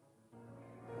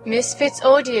Misfits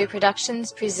Audio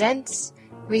Productions presents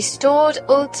Restored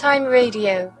Old-Time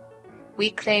Radio. We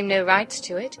claim no rights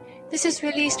to it. This is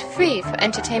released free for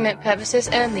entertainment purposes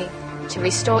only, to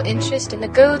restore interest in the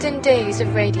golden days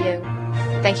of radio.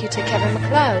 Thank you to Kevin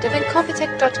MacLeod of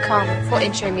Incompetech.com for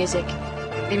intro music.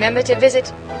 Remember to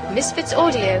visit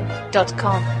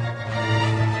misfitsaudio.com.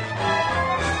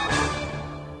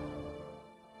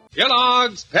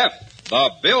 Kellogg's Pep,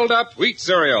 the build-up wheat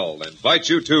cereal, invites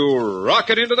you to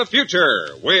rocket into the future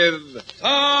with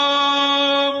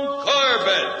Tom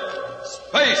Corbett,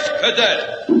 Space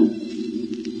Cadet.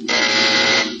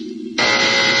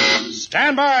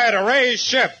 Stand by to raise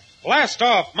ship. Blast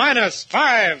off minus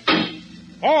 5,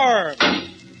 4,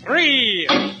 3,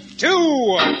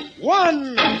 2,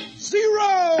 1, 0.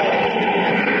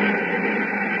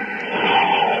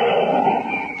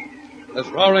 As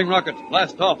roaring rockets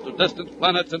blast off to distant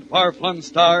planets and far-flung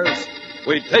stars,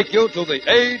 we take you to the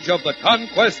age of the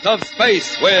conquest of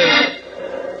space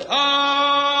with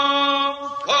Tom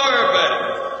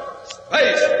Corbett,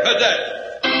 Space Cadet.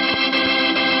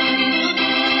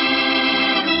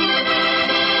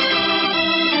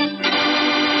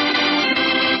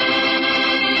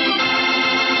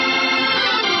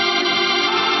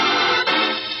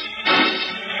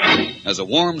 As a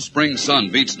warm spring sun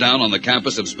beats down on the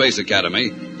campus of Space Academy,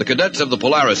 the cadets of the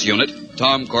Polaris unit,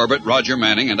 Tom Corbett, Roger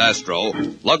Manning, and Astro,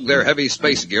 lug their heavy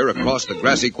space gear across the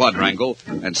grassy quadrangle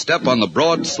and step on the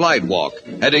broad slide walk,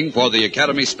 heading for the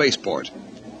Academy spaceport.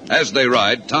 As they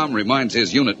ride, Tom reminds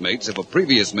his unit mates of a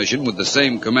previous mission with the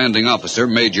same commanding officer,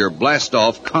 Major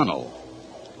Blastoff Connell.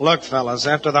 Look, fellas,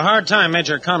 after the hard time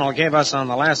Major Connell gave us on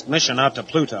the last mission out to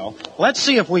Pluto, let's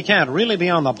see if we can't really be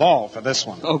on the ball for this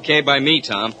one. Okay by me,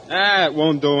 Tom. It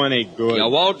won't do any good. You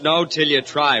won't know till you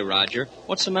try, Roger.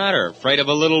 What's the matter? Afraid of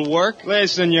a little work?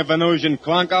 Listen, you Venusian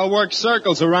clunk, I'll work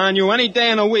circles around you any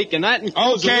day in a week, and that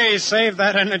includes... Okay, save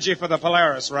that energy for the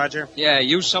Polaris, Roger. Yeah,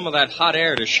 use some of that hot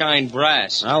air to shine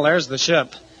brass. Well, there's the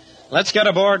ship. Let's get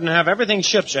aboard and have everything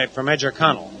shipshape for Major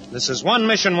Connell. This is one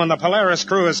mission when the Polaris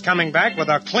crew is coming back with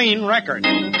a clean record.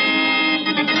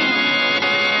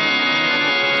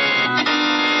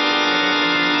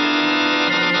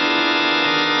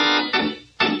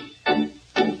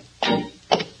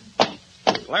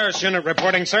 Polaris unit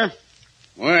reporting, sir.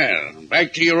 Well,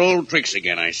 back to your old tricks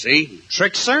again, I see.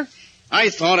 Tricks, sir? I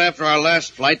thought after our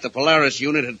last flight the Polaris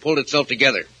unit had pulled itself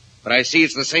together. But I see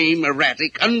it's the same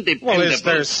erratic, undependable... Well, is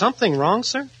there something wrong,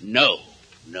 sir? No,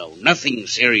 nothing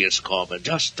serious, Corbett.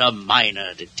 Just a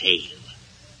minor detail.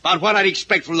 About what I'd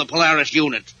expect from the Polaris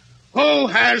unit. Who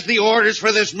has the orders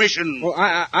for this mission? Well,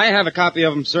 I have a copy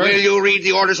of them, sir. Will you read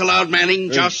the orders aloud, Manning,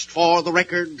 just for the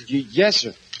record? Yes,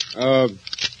 sir.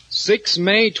 6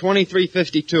 May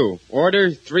 2352. Order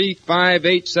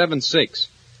 35876.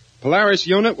 Polaris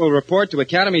unit will report to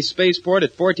Academy Spaceport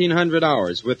at 1400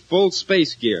 hours with full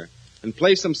space gear and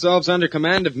place themselves under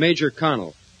command of Major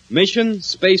Connell. Mission,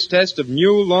 space test of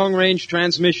new long-range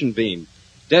transmission beam.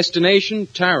 Destination,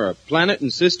 Tara, planet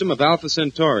and system of Alpha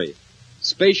Centauri.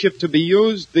 Spaceship to be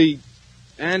used, the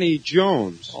Annie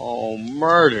Jones. Oh,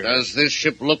 murder. Does this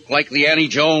ship look like the Annie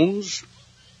Jones?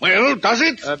 Well, does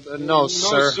it? No,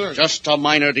 sir. Just a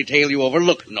minor detail you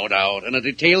overlooked, no doubt, and a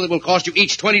detail that will cost you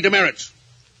each 20 demerits.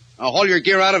 Now haul your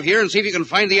gear out of here and see if you can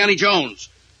find the Annie Jones.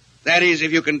 That is,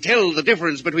 if you can tell the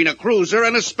difference between a cruiser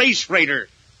and a space freighter.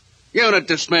 Unit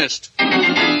dismissed.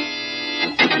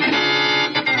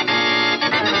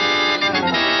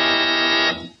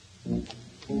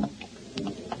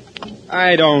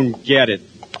 I don't get it.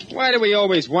 Why do we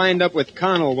always wind up with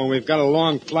Connell when we've got a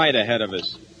long flight ahead of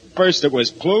us? First it was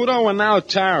Pluto and now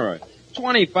Tara.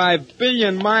 25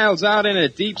 billion miles out into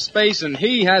deep space, and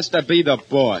he has to be the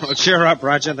boss. Well, cheer up,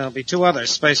 Roger. There'll be 2 other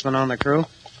spacemen on the crew.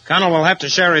 Connell will have to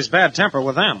share his bad temper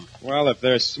with them. Well, if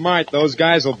they're smart, those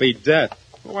guys will be dead.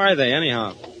 Who are they,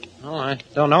 anyhow? Oh, I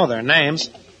don't know their names.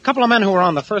 A couple of men who were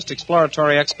on the first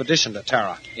exploratory expedition to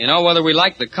Tara. You know, whether we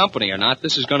like the company or not,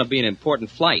 this is going to be an important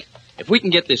flight. If we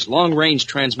can get this long-range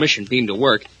transmission beam to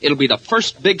work, it'll be the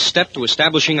first big step to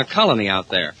establishing a colony out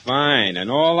there. Fine,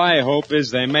 and all I hope is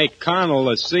they make Connell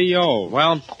a CO.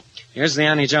 Well, here's the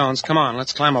Annie Jones. Come on,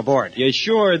 let's climb aboard. You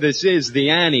sure this is the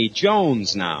Annie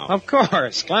Jones now? Of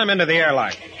course. Climb into the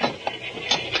airlock.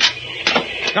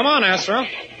 Come on, Astro.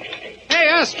 Hey,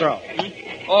 Astro.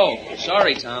 Oh,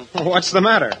 sorry, Tom. What's the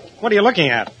matter? What are you looking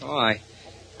at? Oh, I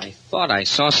thought I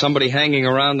saw somebody hanging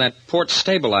around that port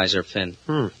stabilizer fin.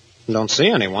 Don't see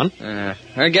anyone.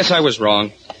 I guess I was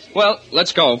wrong. Well,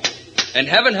 let's go. And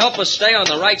heaven help us stay on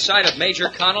the right side of Major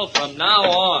Connell from now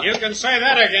on. You can say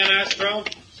that again, Astro.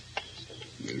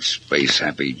 You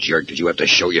space-happy jerk. Did you have to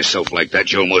show yourself like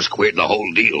that? You almost quit the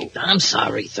whole deal. I'm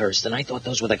sorry, Thurston. I thought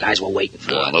those were the guys we're waiting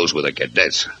for. No, those were the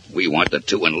cadets. We want the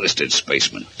 2 enlisted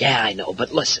spacemen. Yeah, I know,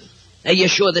 but listen. Are you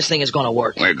sure this thing is going to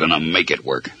work? We're going to make it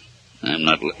work. I'm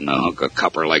not letting a hunk of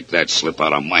copper like that slip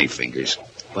out of my fingers.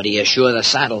 But are you sure the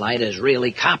satellite is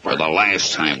really copper? For the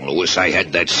last time, Lewis, I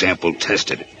had that sample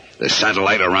tested. The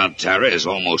satellite around Terra is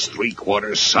almost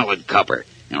 3/4 solid copper.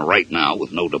 And right now,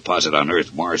 with no deposit on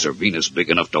Earth, Mars, or Venus big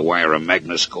enough to wire a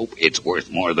magnoscope, it's worth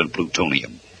more than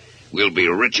plutonium. We'll be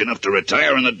rich enough to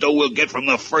retire, and the dough we'll get from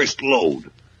the first load.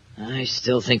 I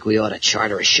still think we ought to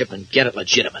charter a ship and get it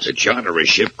legitimate. To charter a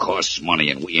ship costs money,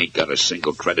 and we ain't got a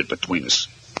single credit between us.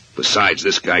 Besides,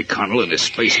 this guy Connell and his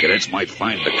space cadets might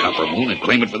find the copper moon and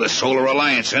claim it for the Solar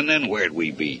Alliance, and then where'd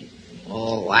we be?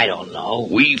 Oh, I don't know.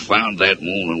 We found that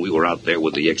moon when we were out there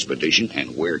with the expedition,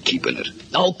 and we're keeping it.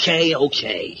 Okay.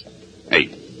 Hey,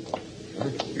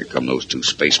 here come those 2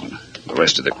 spacemen. The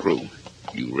rest of the crew.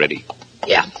 You ready?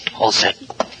 Yeah, all set.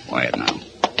 Quiet now.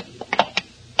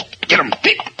 Get 'em!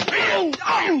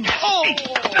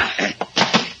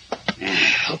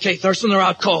 Okay, Thurston, they're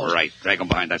out cold. Right. Drag them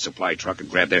behind that supply truck and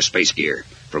grab their space gear.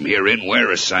 From here in,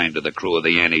 we're assigned to the crew of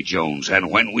the Annie Jones,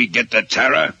 and when we get to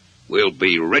Terra, we'll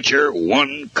be richer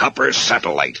 1 copper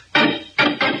satellite.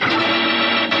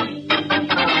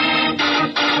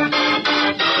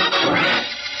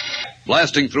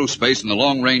 Blasting through space in the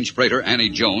long-range freighter Annie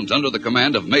Jones under the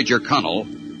command of Major Connell,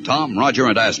 Tom, Roger,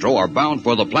 and Astro are bound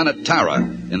for the planet Terra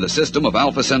in the system of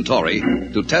Alpha Centauri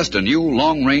to test a new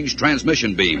long-range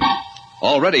transmission beam.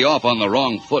 Already off on the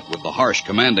wrong foot with the harsh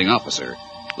commanding officer,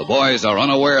 the boys are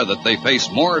unaware that they face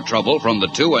more trouble from the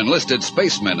 2 enlisted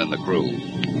spacemen in the crew.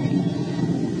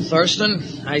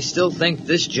 Thurston, I still think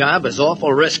this job is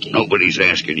awful risky. Nobody's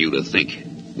asking you to think.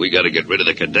 We got to get rid of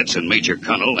the cadets and Major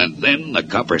Connell, and then the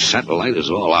copper satellite is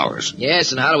all ours.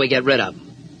 Yes, and how do we get rid of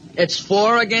them? It's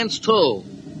 4 against 2,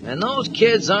 and those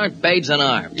kids aren't babes in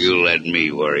arms. You let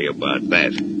me worry about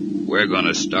that. We're going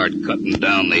to start cutting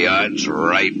down the odds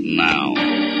right now.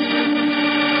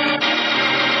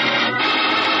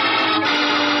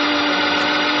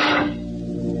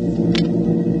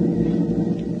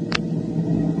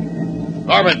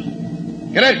 Corbett!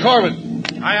 Cadet Corbett!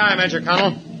 Aye, Major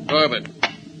Connell. Corbett,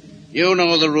 you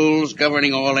know the rules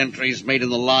governing all entries made in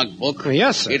the logbook.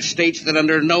 Yes, sir. It states that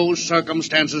under no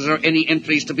circumstances are any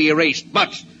entries to be erased.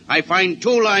 But I find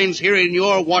 2 lines here in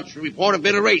your watch report have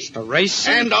been erased. Erased?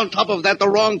 And on top of that, the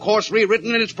wrong course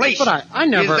rewritten in its place. But I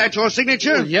never... Is that your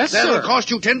signature? Well, yes, That'll sir. cost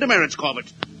you 10 demerits,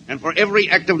 Corbett. And for every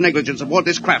act of negligence aboard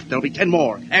this craft, there'll be 10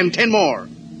 more. And 10 more.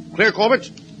 Clear, Corbett?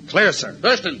 Clear, sir.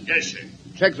 Thurston. Yes, sir.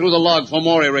 Check through the log for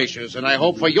more erasures, and I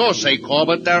hope for your sake,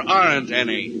 Corbett, there aren't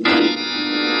any.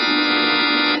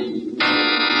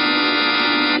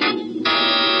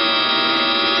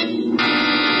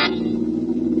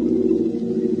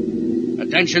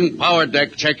 Attention, power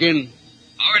deck, check in.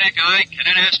 Power deck, aye.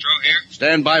 Cadet Astro here.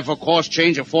 Stand by for course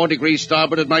change of 4 degrees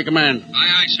starboard at my command.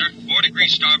 Aye, sir. 4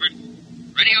 degrees starboard.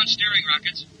 Ready on steering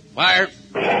rockets. Fire.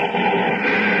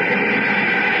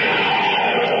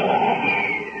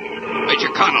 Major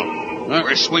Connell,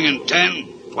 we're swinging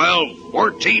 10, 12,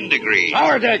 14 degrees.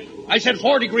 Power deck! I said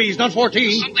 4 degrees, not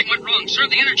 14. Something went wrong, sir.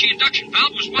 The energy induction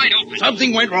valve was wide open.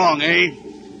 Something went wrong, eh?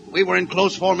 We were in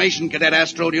close formation, Cadet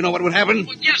Astro. Do you know what would happen?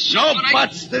 Well, yes, sir, No but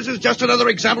buts. This is just another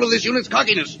example of this unit's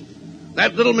cockiness.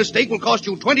 That little mistake will cost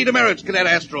you 20 demerits, Cadet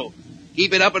Astro.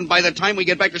 Keep it up, and by the time we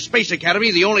get back to Space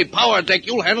Academy, the only power deck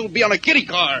you'll handle will be on a kiddie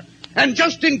car. And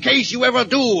just in case you ever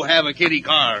do have a kiddie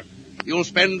car, you'll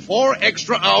spend 4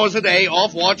 extra hours a day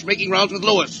off watch making rounds with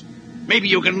Lewis. Maybe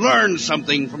you can learn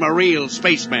something from a real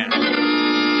spaceman.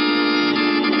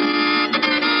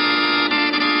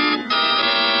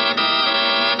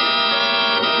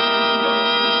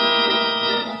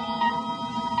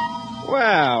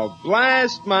 Well,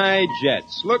 blast my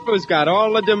jets. Look who's got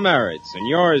all the demerits, and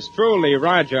yours truly,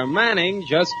 Roger Manning,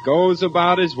 just goes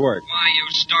about his work. why, you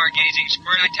stargazing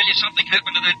squirt, I tell you something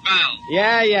happened to that valve.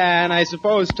 Yeah, and I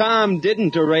suppose Tom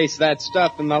didn't erase that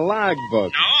stuff in the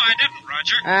logbook. No, I didn't,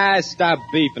 Roger. Stop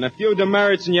beefing. A few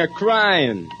demerits and you're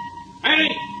crying.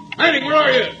 Manning! Manning, where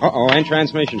are you? Uh-oh, and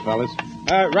transmission, fellas.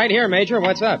 Right here, Major.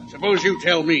 What's up? Suppose you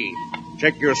tell me.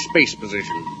 Check your space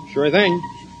position. Sure thing.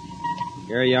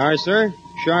 Here you are, sir.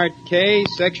 Chart K,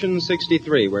 section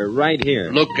 63. We're right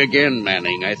here. Look again,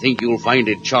 Manning. I think you'll find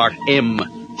it Chart M,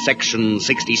 section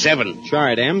 67.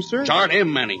 Chart M, sir? Chart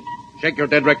M, Manning. Check your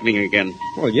dead reckoning again.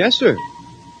 Well, yes, sir.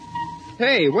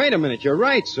 Hey, wait a minute. You're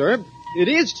right, sir. It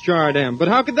is charred M, but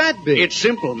how could that be? It's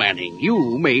simple, Manning.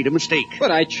 You made a mistake. But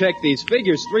I checked these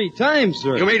figures 3 times,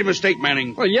 sir. You made a mistake,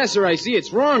 Manning. Well, yes, sir, I see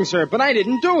it's wrong, sir, but I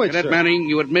didn't do it, Cadet sir. Manning,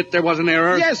 you admit there was an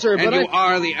error? Yes, sir, but and you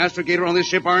are the astrogator on this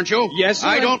ship, aren't you? Yes, sir.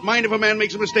 I don't mind if a man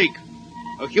makes a mistake.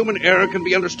 A human error can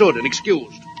be understood and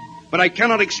excused. But I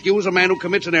cannot excuse a man who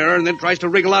commits an error and then tries to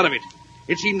wriggle out of it.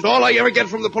 It seems all I ever get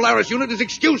from the Polaris unit is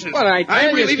excuses. Well,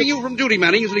 I'm relieving you from duty,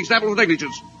 Manning, as an example of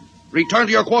negligence. Return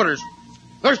to your quarters.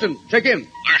 Thurston, check in.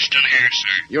 Thurston here,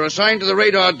 sir. You're assigned to the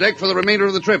radar deck for the remainder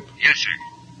of the trip. Yes,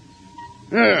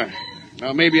 sir.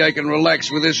 Now maybe I can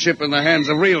relax with this ship in the hands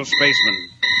of real spacemen.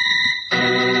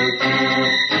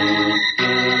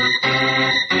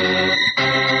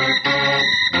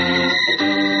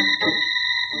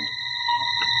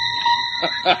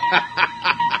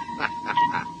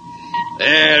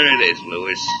 There it is,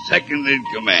 Lewis. Second in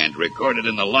command. Recorded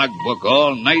in the logbook,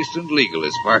 all nice and legal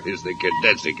as far as the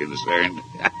cadets are concerned.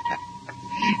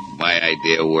 My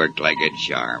idea worked like a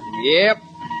charm. Yep.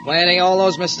 Planning all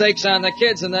those mistakes on the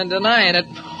kids and then denying it.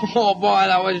 Oh, boy,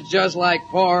 that was just like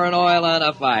pouring oil on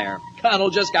a fire. Connell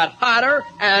just got hotter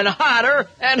and hotter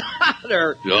and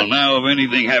hotter. So now if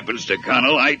anything happens to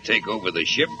Connell, I take over the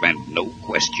ship and no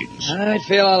questions. I'd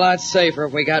feel a lot safer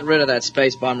if we got rid of that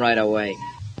space bum right away.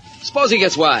 Suppose he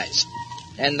gets wise.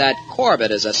 And that Corbett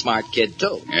is a smart kid,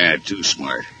 too. Yeah, too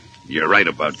smart. You're right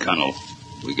about Connell.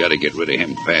 We gotta get rid of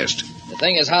him fast. The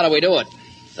thing is, how do we do it?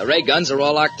 The ray guns are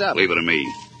all locked up. Leave it to me.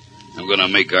 I'm gonna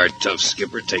make our tough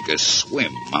skipper take a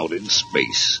swim out in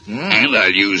space. And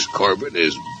I'll use Corbett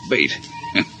as bait.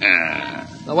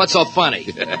 Now, what's so funny?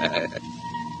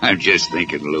 I'm just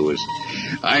thinking, Lewis.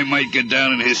 I might get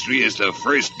down in history as the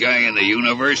first guy in the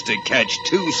universe to catch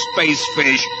 2 space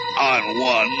fish on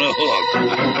one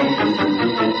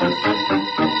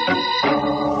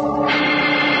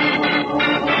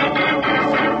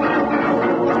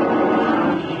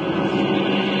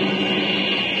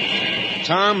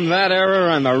Tom, that error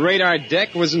on the radar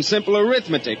deck was in simple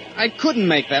arithmetic. I couldn't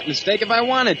make that mistake if I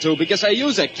wanted to because I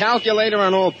use a calculator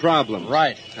on all problems.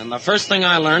 Right. And the first thing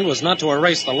I learned was not to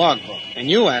erase the logbook. And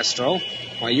you, Astro,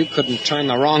 why, you couldn't turn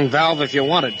the wrong valve if you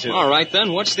wanted to. All right,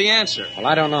 then. What's the answer? Well,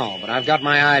 I don't know, but I've got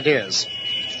my ideas.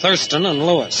 Thurston and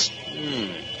Lewis.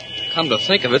 Come to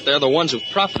think of it, they're the ones who've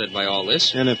profited by all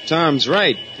this. And if Tom's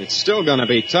right, it's still going to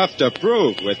be tough to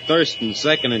prove with Thurston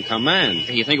second in command.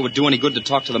 Do you think it would do any good to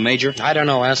talk to the Major? I don't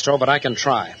know, Astro, but I can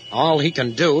try. All he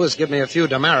can do is give me a few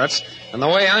demerits, and the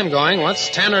way I'm going, what's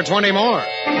 10 or 20 more?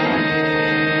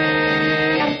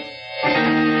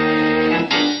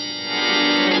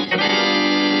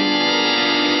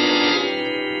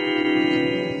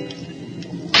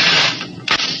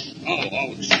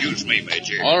 Excuse me,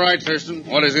 Major. All right, Thurston.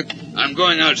 What is it? I'm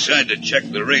going outside to check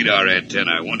the radar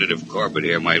antenna. I wondered if Corbett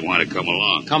here might want to come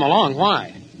along. Come along?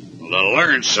 Why? Well, to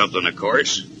learn something, of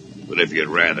course. But if you'd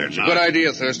rather not. Good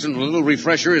idea, Thurston. A little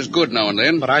refresher is good now and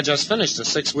then. But I just finished a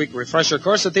 6-week refresher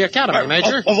course at the Academy,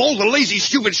 Major. Of all the lazy,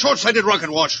 stupid, short-sighted rocket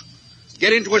watch.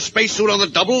 Get into a spacesuit on the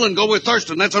double and go with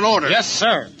Thurston. That's an order. Yes,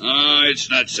 sir. Oh, it's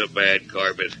not so bad,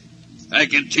 Corbett. I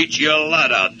can teach you a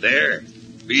lot out there.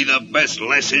 Be the best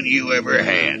lesson you ever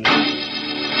had.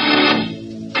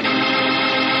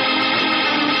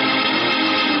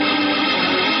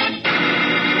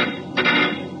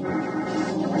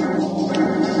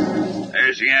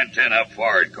 There's the antenna up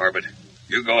forward, Corbett.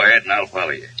 You go ahead and I'll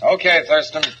follow you. Okay,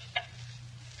 Thurston.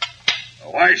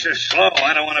 Why so slow?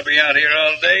 I don't want to be out here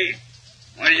all day.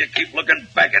 Why do you keep looking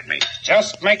back at me?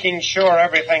 Just making sure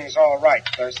everything's all right,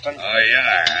 Thurston. Oh,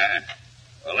 yeah, huh?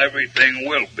 Well, everything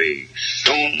will be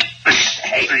soon.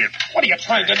 Hey, what are you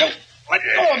trying to do? Let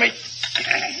go of me.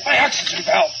 My oxygen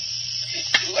valve.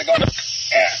 Let go of me.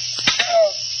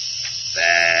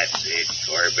 That's it,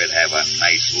 Corbett. Have a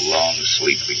nice long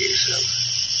sleep for yourself.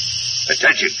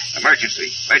 Attention!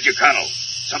 Emergency! Major Connell.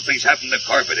 Something's happened to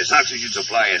Corbett. His oxygen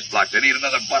supply is blocked. They need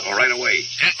another bottle right away.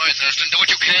 Stand by, Thurston. Do what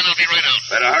you can. I'll be right out.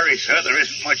 Better hurry, sir. There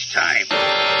isn't much time.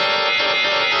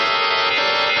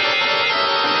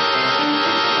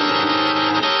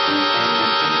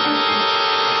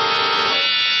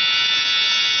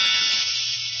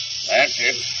 That's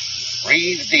it.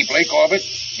 Breathe deeply, Corbett.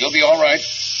 You'll be all right.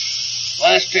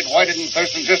 Blasted, why didn't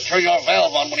Thurston just turn your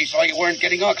valve on when he saw you weren't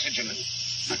getting oxygen?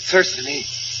 Thurston,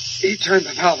 he turned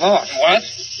the valve off. What?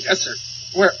 Yes, sir.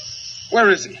 Where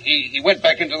is he? He went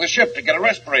back into the ship to get a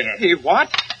respirator. He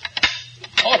what?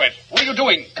 Corbett, what are you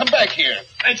doing? Come back here.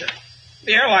 Major,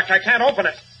 the airlock, I can't open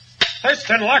it.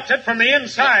 Thurston locked it from the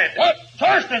inside. What?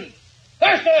 Thurston!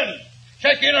 Thurston!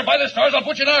 Check in, or by the stars, I'll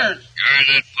put you in irons.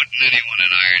 You're not putting anyone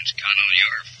in irons, Connell.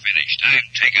 You're finished. time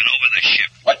taking over the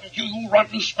ship. What, you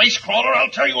rotten space crawler? I'll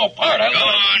tear you apart. Go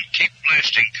on, keep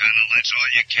blasting, Colonel. That's all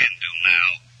you can do now.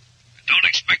 And don't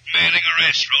expect Manning or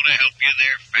Astro to help you.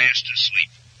 They're fast asleep.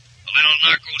 A little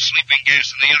narco-sleeping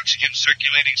gas in the oxygen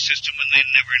circulating system, and they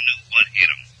never knew what hit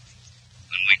them.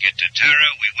 When we get to Tara,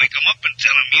 we wake them up and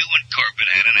tell them you and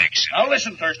Corbett had an accident. Now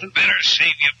listen, Thurston. Better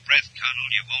save your breath, Colonel.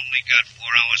 You've only got 4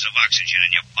 hours of oxygen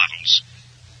in your bottles.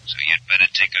 So you'd better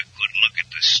take a good look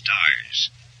at the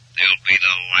stars. They'll be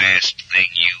the last thing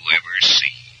you ever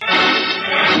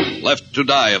see. Left to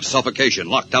die of suffocation,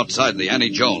 locked outside the Annie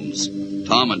Jones,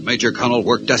 Tom and Major Connell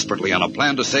work desperately on a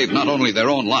plan to save not only their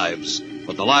own lives,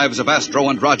 but the lives of Astro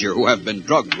and Roger, who have been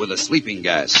drugged with a sleeping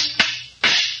gas.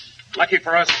 Lucky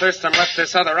for us, Thurston left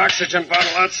this other oxygen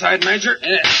bottle outside, Major.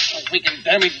 Yes, if we can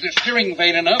damage the steering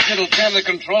vane enough, it'll jam the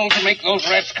controls to make those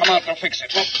rats come out to fix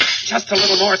it. Well, just a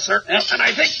little more, sir, and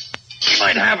I think we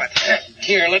might have it.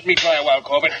 Here, let me try a while,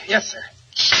 Corbett. Yes, sir.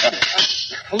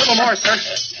 A little more, sir,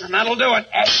 and that'll do it.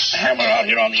 Hammer out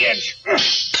here on the edge.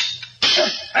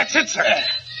 That's it, sir.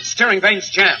 The steering vane's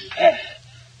jammed.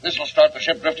 This will start the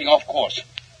ship drifting off course.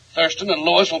 Thurston and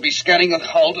Lewis will be scanning the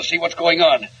hull to see what's going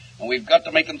on. And we've got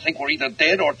to make them think we're either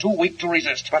dead or too weak to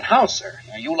resist. But how, sir?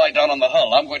 Now, you lie down on the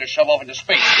hull. I'm going to shove off into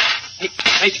space. Hey,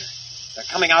 Major, they're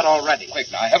coming out already.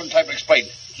 Quick, now, I haven't time to explain.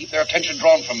 Keep their attention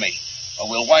drawn from me. Or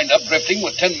we'll wind up drifting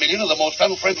with 10 million of the most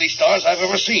unfriendly stars I've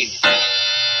ever seen.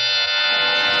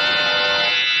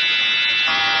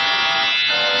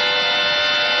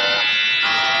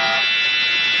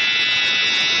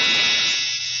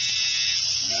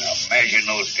 Imagine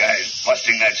those guys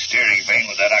busting that steering vane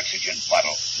with that oxygen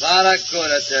bottle. Lot of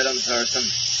good it did them, Thurston.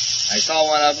 I saw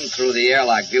one of them through the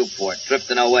airlock viewport,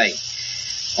 drifting away.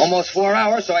 Almost 4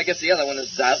 hours, so I guess the other one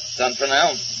is done for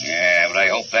now. Yeah, but I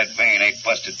hope that vane ain't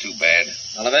busted too bad.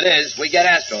 Well, if it is, we get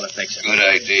Astro to fix it. Good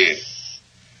idea.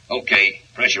 Okay,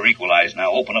 pressure equalized.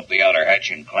 Now open up the outer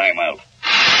hatch and climb out.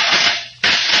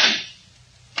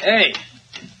 Hey,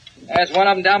 there's one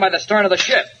of them down by the stern of the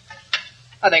ship.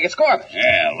 I think it's Corbett.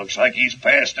 Yeah, looks like he's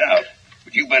passed out.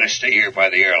 But you better stay here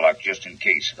by the airlock just in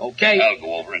case. Okay. I'll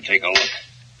go over and take a look.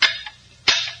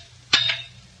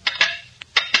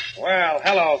 Well,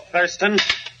 hello, Thurston.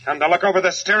 Come to look over the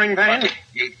steering vane?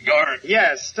 You're...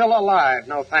 Yes, still alive,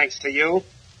 no thanks to you.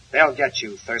 They'll get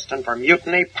you, Thurston, for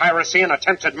mutiny, piracy, and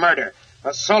attempted murder.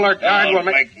 The Solar Guard will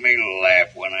Don't make me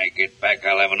laugh. When I get back,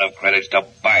 I'll have enough credits to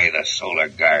buy the Solar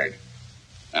Guard.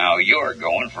 Now, you're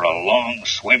going for a long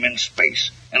swim in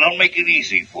space, and I'll make it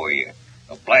easy for you.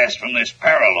 A blast from this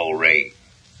parallel ray.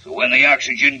 So when the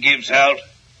oxygen gives out,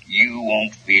 you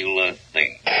won't feel a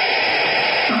thing.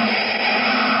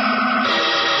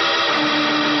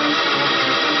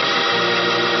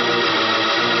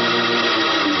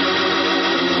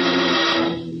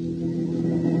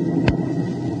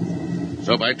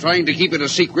 So by trying to keep it a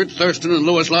secret, Thurston and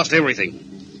Lewis lost everything.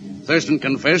 Thurston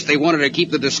confessed they wanted to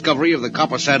keep the discovery of the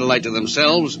copper satellite to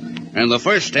themselves, and the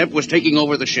first step was taking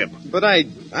over the ship. But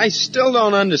I still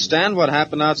don't understand what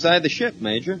happened outside the ship,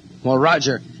 Major. Well,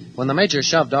 Roger, when the Major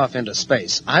shoved off into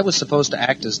space, I was supposed to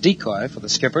act as decoy for the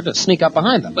skipper to sneak up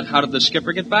behind them. But how did the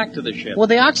skipper get back to the ship? With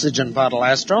the oxygen bottle,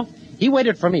 Astro. He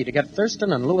waited for me to get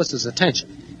Thurston and Lewis's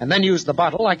attention, and then used the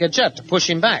bottle like a jet to push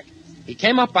him back. He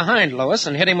came up behind Lewis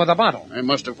and hit him with a bottle. I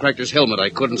must have cracked his helmet. I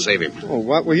couldn't save him. Well,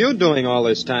 what were you doing all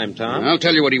this time, Tom? I'll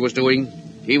tell you what he was doing.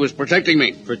 He was protecting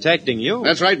me. Protecting you?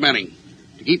 That's right, Manning.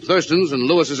 To keep Thurston's and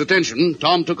Lewis's attention,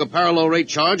 Tom took a parallel rate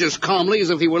charge as calmly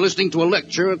as if he were listening to a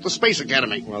lecture at the Space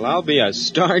Academy. Well, I'll be a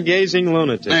stargazing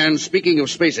lunatic. And speaking of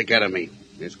Space Academy,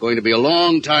 it's going to be a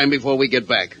long time before we get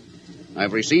back.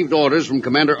 I've received orders from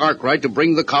Commander Arkwright to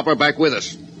bring the copper back with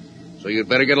us. So you'd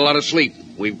better get a lot of sleep.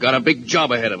 We've got a big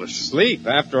job ahead of us. Sleep?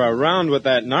 After a round with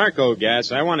that narco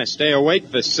gas, I want to stay awake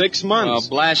for 6 months.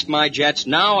 Blast my jets.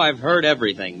 Now I've heard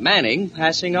everything. Manning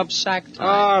passing up sack time.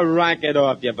 Oh, rack it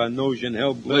off, you Venusian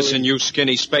hillbilly. Listen, you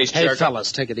skinny space Hey, jerk.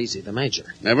 fellas, take it easy. The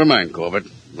Major. Never mind, Corbett.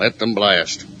 Let them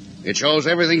blast. It shows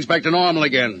everything's back to normal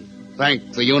again.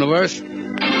 Thank the universe.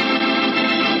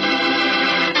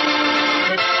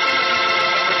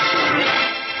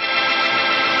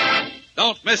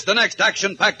 Don't miss the next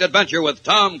action-packed adventure with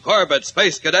Tom Corbett,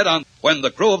 Space Cadet, on when the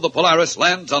crew of the Polaris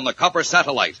lands on the copper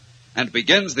satellite and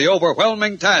begins the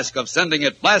overwhelming task of sending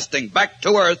it blasting back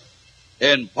to Earth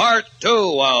in Part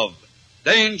 2 of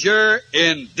Danger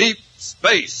in Deep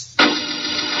Space.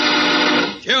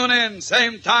 Tune in,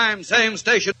 same time, same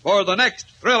station, for the next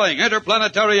thrilling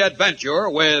interplanetary adventure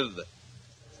with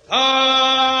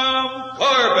Tom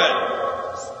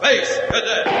Corbett, Space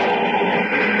Cadet.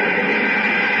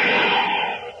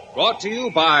 Brought to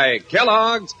you by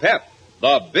Kellogg's Pep,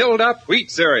 the build-up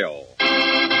wheat cereal.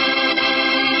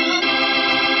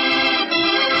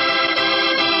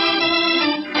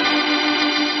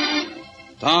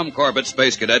 Tom Corbett,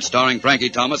 Space Cadet, starring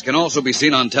Frankie Thomas, can also be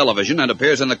seen on television and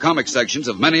appears in the comic sections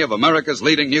of many of America's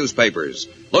leading newspapers.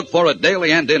 Look for it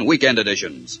daily and in weekend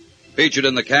editions. Featured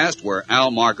in the cast were Al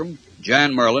Markham,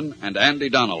 Jan Merlin, and Andy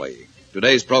Donnelly.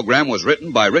 Today's program was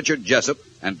written by Richard Jessup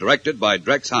and directed by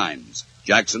Drex Hines.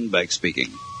 Jackson Beck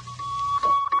speaking.